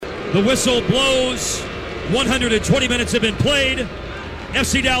The whistle blows. 120 minutes have been played.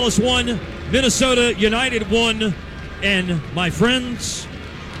 FC Dallas 1, Minnesota United 1. And, my friends,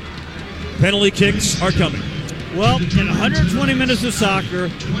 penalty kicks are coming. Well, in 120 minutes of soccer,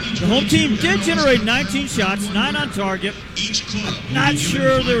 the home team did generate 19 shots, 9 on target. I'm not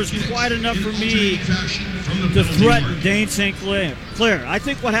sure there was quite enough for me to threaten Dane St. Clair. I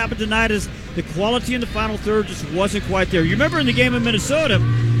think what happened tonight is the quality in the final third just wasn't quite there. You remember in the game in Minnesota,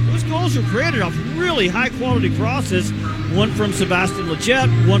 those goals were created off really high-quality crosses. One from Sebastian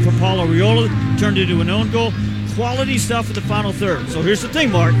Lletget, one from Paulo Riola, turned into an own goal. Quality stuff in the final third. So here's the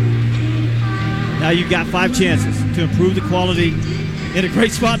thing, Mark. Now you've got 5 chances to improve the quality in a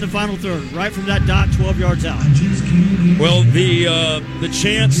great spot in the final third, right from that dot 12 yards out. Well, the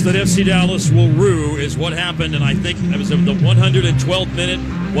chance that FC Dallas will rue is what happened, and I think it was the 112th minute,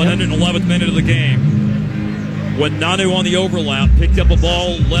 111th minute of the game, when Nanu on the overlap picked up a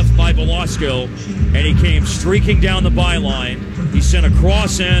ball left by Velasco, and he came streaking down the byline. He sent a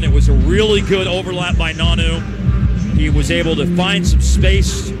cross in. It was a really good overlap by Nanu. He was able to find some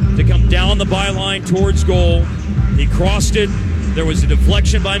space to come down the byline towards goal. He crossed it. There was a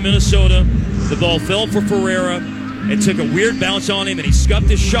deflection by Minnesota. The ball fell for Ferreira. It took a weird bounce on him, and he scuffed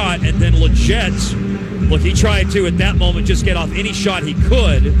his shot. And then Lletget, look, he tried to, at that moment, just get off any shot he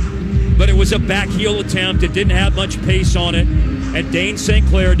could. But it was a back heel attempt. It didn't have much pace on it. And Dane St.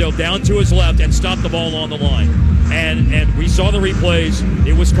 Clair dove down to his left and stopped the ball on the line. And we saw the replays.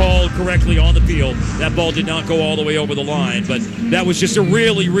 It was called correctly on the field. That ball did not go all the way over the line, but that was just a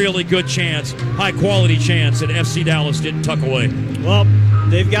really, really good chance, high-quality chance that FC Dallas didn't tuck away. Well,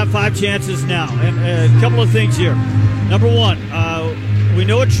 they've got 5 chances now. And a couple of things here. Number one, we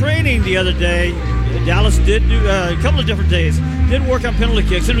know at training the other day, Dallas did do a couple of different days, did work on penalty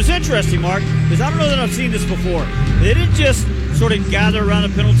kicks. And it was interesting, Mark, because I don't know that I've seen this before. They didn't just sort of gather around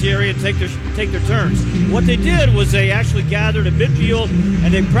the penalty area and take their turns. What they did was they actually gathered at midfield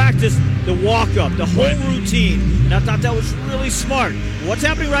and they practiced the walk-up, the whole routine. And I thought that was really smart. What's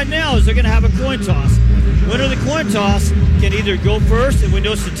happening right now is they're going to have a coin toss. Winner of the coin toss can either go first, and we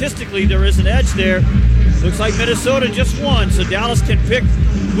know statistically there is an edge there. Looks like Minnesota just won, so Dallas can pick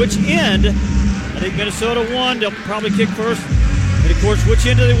which end. I think Minnesota won. They'll probably kick first. And, of course, which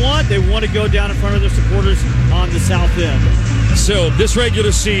end do they want? They want to go down in front of their supporters on the south end. So this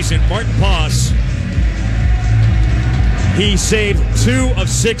regular season, Martin Paas, he saved 2 of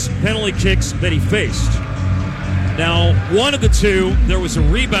 6 penalty kicks that he faced. Now, one of the 2, there was a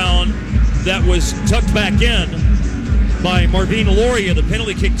rebound that was tucked back in by Marvin Loria, the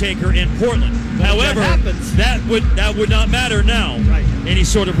penalty kick taker in Portland. However, that would not matter now. Right. Any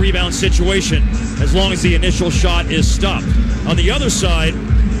sort of rebound situation, as long as the initial shot is stopped. On the other side,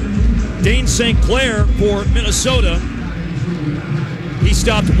 Dane St. Clair for Minnesota. He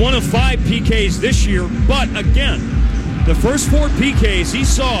stopped 1 of 5 PKs this year, but again, the first 4 PKs he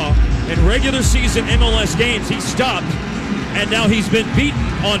saw in regular season MLS games, he stopped, and now he's been beaten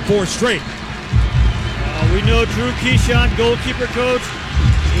on 4 straight. We know Drew Keyshawn, goalkeeper coach.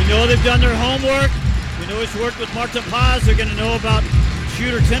 We know they've done their homework. We know he's worked with Martin Paz. They're going to know about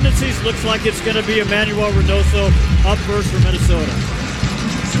shooter tendencies. Looks like it's going to be Emmanuel Reynoso up first for Minnesota.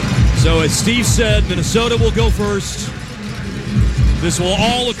 So as Steve said, Minnesota will go first. This will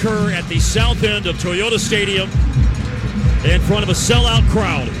all occur at the south end of Toyota Stadium in front of a sellout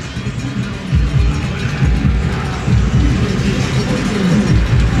crowd.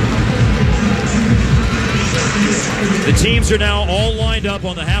 The teams are now all lined up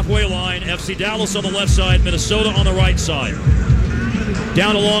on the halfway line. FC Dallas on the left side, Minnesota on the right side.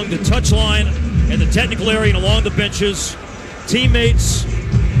 Down along the touch line and the technical area and along the benches, teammates,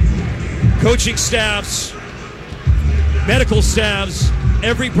 coaching staffs, medical staffs,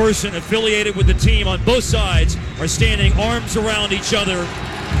 every person affiliated with the team on both sides are standing arms around each other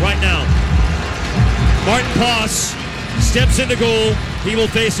right now. Martin Paas steps into goal. He will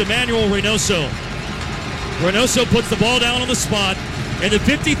face Emmanuel Reynoso. Reynoso puts the ball down on the spot. In the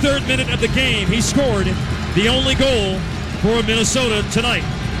 53rd minute of the game, he scored the only goal for Minnesota tonight.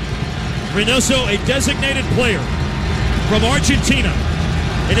 Reynoso, a designated player from Argentina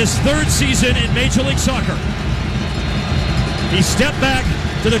in his 3rd season in Major League Soccer. He stepped back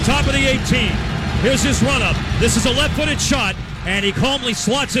to the top of the 18. Here's his run-up. This is a left-footed shot, and he calmly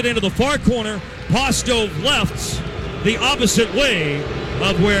slots it into the far corner. Paas dove left the opposite way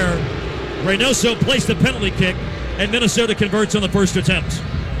of where Reynoso placed the penalty kick, and Minnesota converts on the first attempt.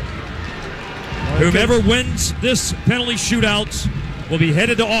 Whomever wins this penalty shootout will be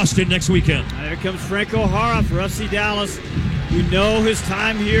headed to Austin next weekend. And here comes Franco Jara for FC Dallas. We know his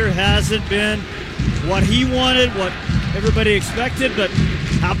time here hasn't been what he wanted, what everybody expected, but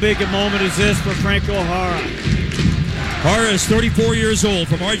How big a moment is this for Franco Jara? Jara is 34 years old,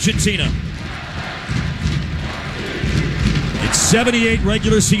 from Argentina. In 78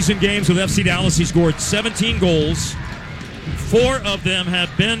 regular season games with FC Dallas, he scored 17 goals. 4 of them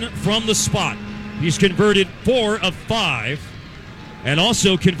have been from the spot. He's converted 4 of 5 and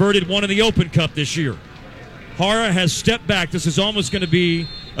also converted 1 in the Open Cup this year. Jara has stepped back. This is almost going to be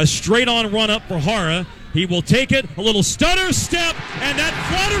a straight-on run-up for Jara. He will take it, a little stutter step, and that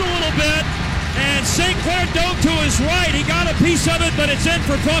fluttered a little bit. And St. Clair dove to his right. He got a piece of it, but it's in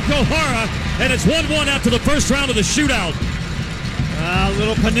for Franco Jara, and it's 1-1 after the first round of the shootout. A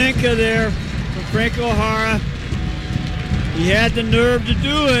little Panenka there from Franco Jara. He had the nerve to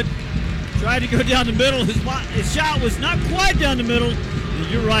do it. Tried to go down the middle. His shot was not quite down the middle. And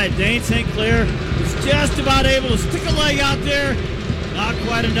you're right, Dane St. Clair was just about able to stick a leg out there. Not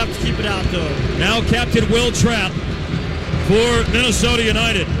quite enough to keep it out, though. Now Captain Will Trapp for Minnesota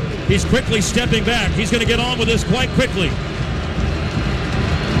United. He's quickly stepping back. He's going to get on with this quite quickly.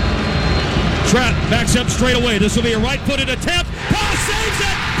 Trapp backs up straight away. This will be a right-footed attempt. Pass saves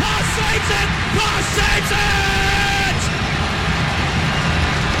it! Pass saves it! Pass saves it!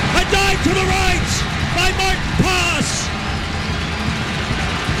 A dive to the right by Martin Pass.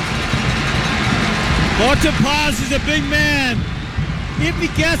 Martin Pass is a big man. If he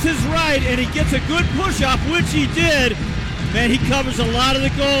guesses right and he gets a good push-off, which he did, man, he covers a lot of the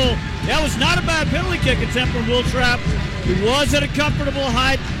goal. That was not a bad penalty kick attempt from Will Trapp. He was at a comfortable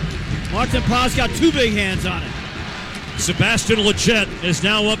height. Martin Pass got 2 big hands on it. Sebastian Lachette is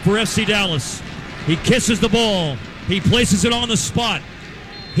now up for FC Dallas. He kisses the ball. He places it on the spot.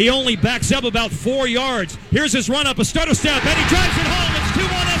 He only backs up about 4 yards. Here's his run-up, a stutter step, and he drives it home. It's 2-1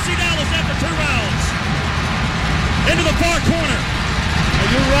 FC Dallas after 2 rounds. Into the far corner.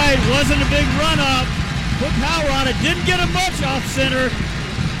 You're right, wasn't a big run-up. Put power on it, didn't get him much off center.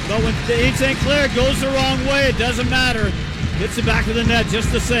 But when Dane St. Clair goes the wrong way, it doesn't matter. Hits the back of the net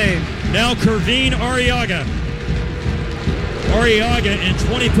just the same. Now Kervin Arriaga. Arriaga in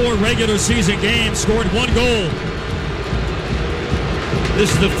 24 regular season games scored 1 goal.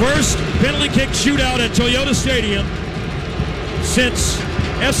 This is the first penalty kick shootout at Toyota Stadium since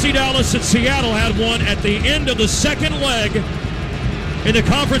FC Dallas and Seattle had one at the end of the second leg in the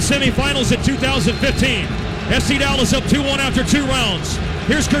conference semifinals in 2015. FC Dallas up 2-1 after 2 rounds.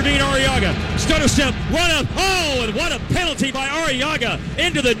 Here's Kervin Arriaga. Stutter step, run up. Oh, and what a penalty by Arriaga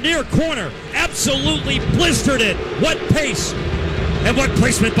into the near corner. Absolutely blistered it. What pace. And what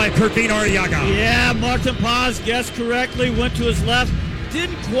placement by Kervin Arriaga. Yeah, Martin Paz guessed correctly, went to his left.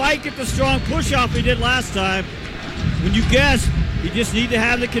 Didn't quite get the strong push-off he did last time. When you guess, you just need to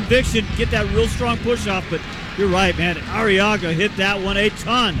have the conviction, get that real strong push-off. But you're right, man. Arriaga hit that one a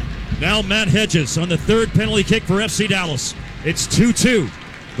ton. Now Matt Hedges on the 3rd penalty kick for FC Dallas. It's 2-2,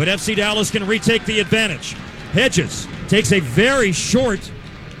 but FC Dallas can retake the advantage. Hedges takes a very short,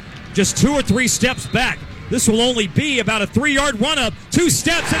 just 2 or 3 steps back. This will only be about a 3-yard run-up. 2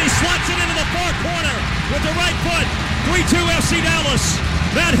 steps, and he slots it into the far corner with the right foot. 3-2 FC Dallas.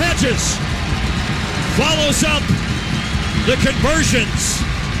 Matt Hedges follows up the conversions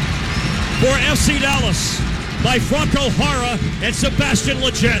for FC Dallas by Franco Jara and Sebastian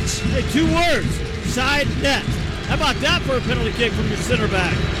Lachette. Hey, 2 words, side net. How about that for a penalty kick from your center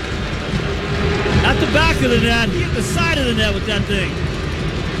back? Not the back of the net, he hit the side of the net with that thing.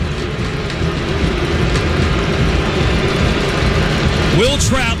 Will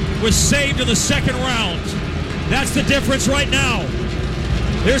Trapp was saved in the second round. That's the difference right now.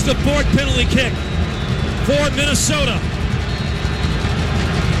 Here's the 4th penalty kick for Minnesota.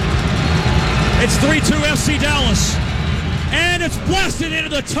 It's 3-2 FC Dallas. And it's blasted into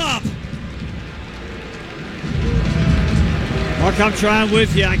the top. Mark, I'm trying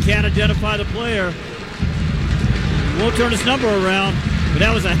with you. I can't identify the player. He won't turn his number around, but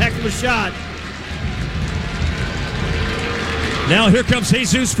that was a heck of a shot. Now here comes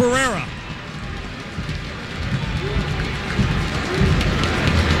Jesus Ferreira.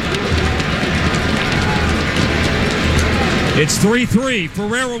 It's 3-3.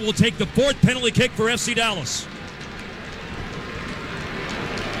 Ferreira will take the 4th penalty kick for FC Dallas.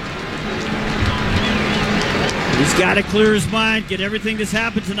 He's got to clear his mind, get everything that's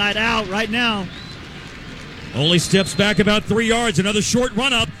happened tonight out right now. Only steps back about 3 yards. Another short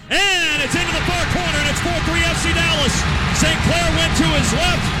run-up, and it's into the far corner, and it's 4-3 FC Dallas. St. Clair went to his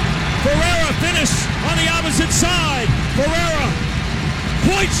left. Ferreira finished on the opposite side. Ferreira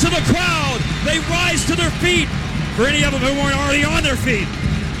points to the crowd. They rise to their feet, for any of them who weren't already on their feet.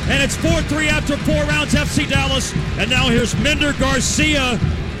 And it's 4-3 after 4 rounds, FC Dallas. And now here's Minder Garcia.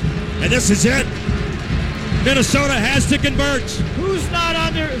 And this is it. Minnesota has to convert. Who's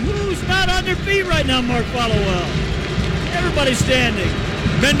Who's not on their feet right now, Mark Followell? Everybody's standing.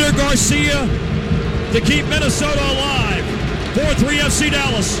 Mender Garcia to keep Minnesota alive. 4-3 FC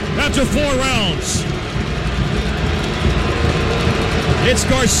Dallas after 4 rounds. It's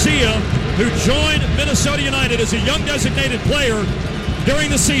Garcia who joined Minnesota United as a young designated player during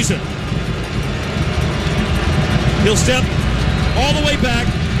the season. He'll step all the way back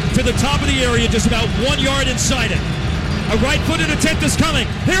to the top of the area, just about 1 yard inside it. A right-footed attempt is coming.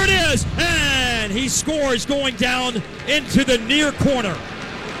 Here it is, and he scores going down into the near corner.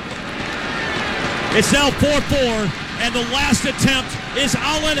 It's now 4-4, and the last attempt is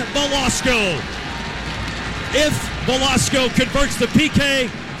Alan Velasco. If Velasco converts the PK,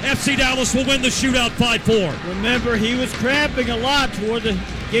 FC Dallas will win the shootout 5-4. Remember, he was cramping a lot toward the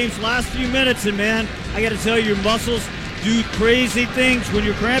game's last few minutes, and man, I got to tell you, your muscles do crazy things when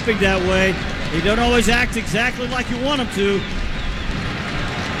you're cramping that way. They don't always act exactly like you want them to.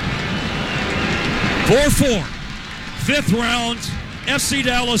 4-4. 5th round, FC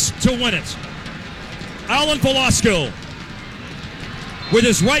Dallas to win it. Alan Velasco with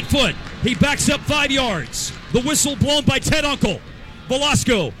his right foot. He backs up 5 yards. The whistle blown by Ted Uncle.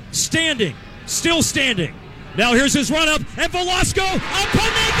 Velasco standing, still standing. Now here's his run up, and Velasco, a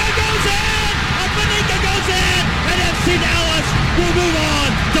Panenka goes in! A Panenka goes in! And FC Dallas will move on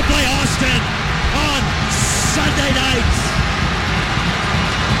to play Austin on Sunday night.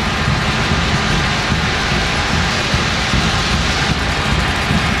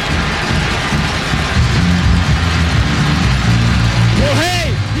 Well,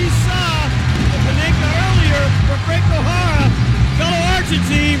 hey, he saw the Panenka earlier for Frank O'Hara, fellow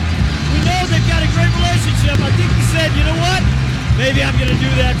Argentine. We know they've got a great relationship. I think he said, you know what? Maybe I'm going to do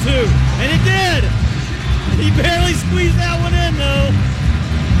that too. And he did. He barely squeezed that one in, though.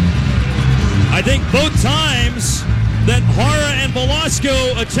 I think both times that Hara and Velasco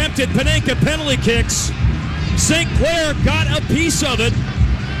attempted Panenka penalty kicks, St. Clair got a piece of it.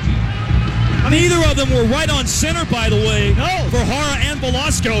 Neither of them were right on center, by the way, for Hara and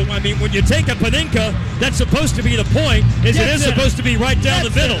Velasco. I mean, when you take a Panenka, that's supposed to be the point, is it is supposed to be right down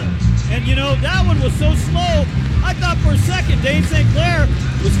the middle. And, you know, that one was so slow, I thought for a second Dave St. Clair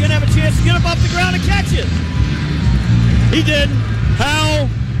was going to have a chance to get up off the ground and catch it. He did. How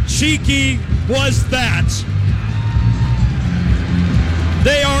cheeky was that?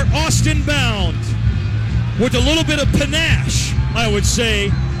 They are Austin bound with a little bit of panache, I would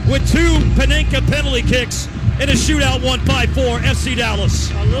say, with 2 Panenka penalty kicks in a shootout 1-5-4 FC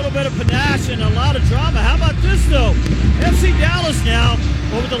Dallas. A little bit of panache and a lot of drama. How about this, though? FC Dallas now,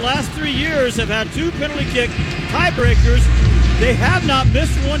 over the last 3 years, have had 2 penalty kick tiebreakers. They have not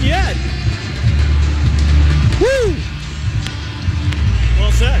missed one yet. Woo!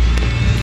 Well said.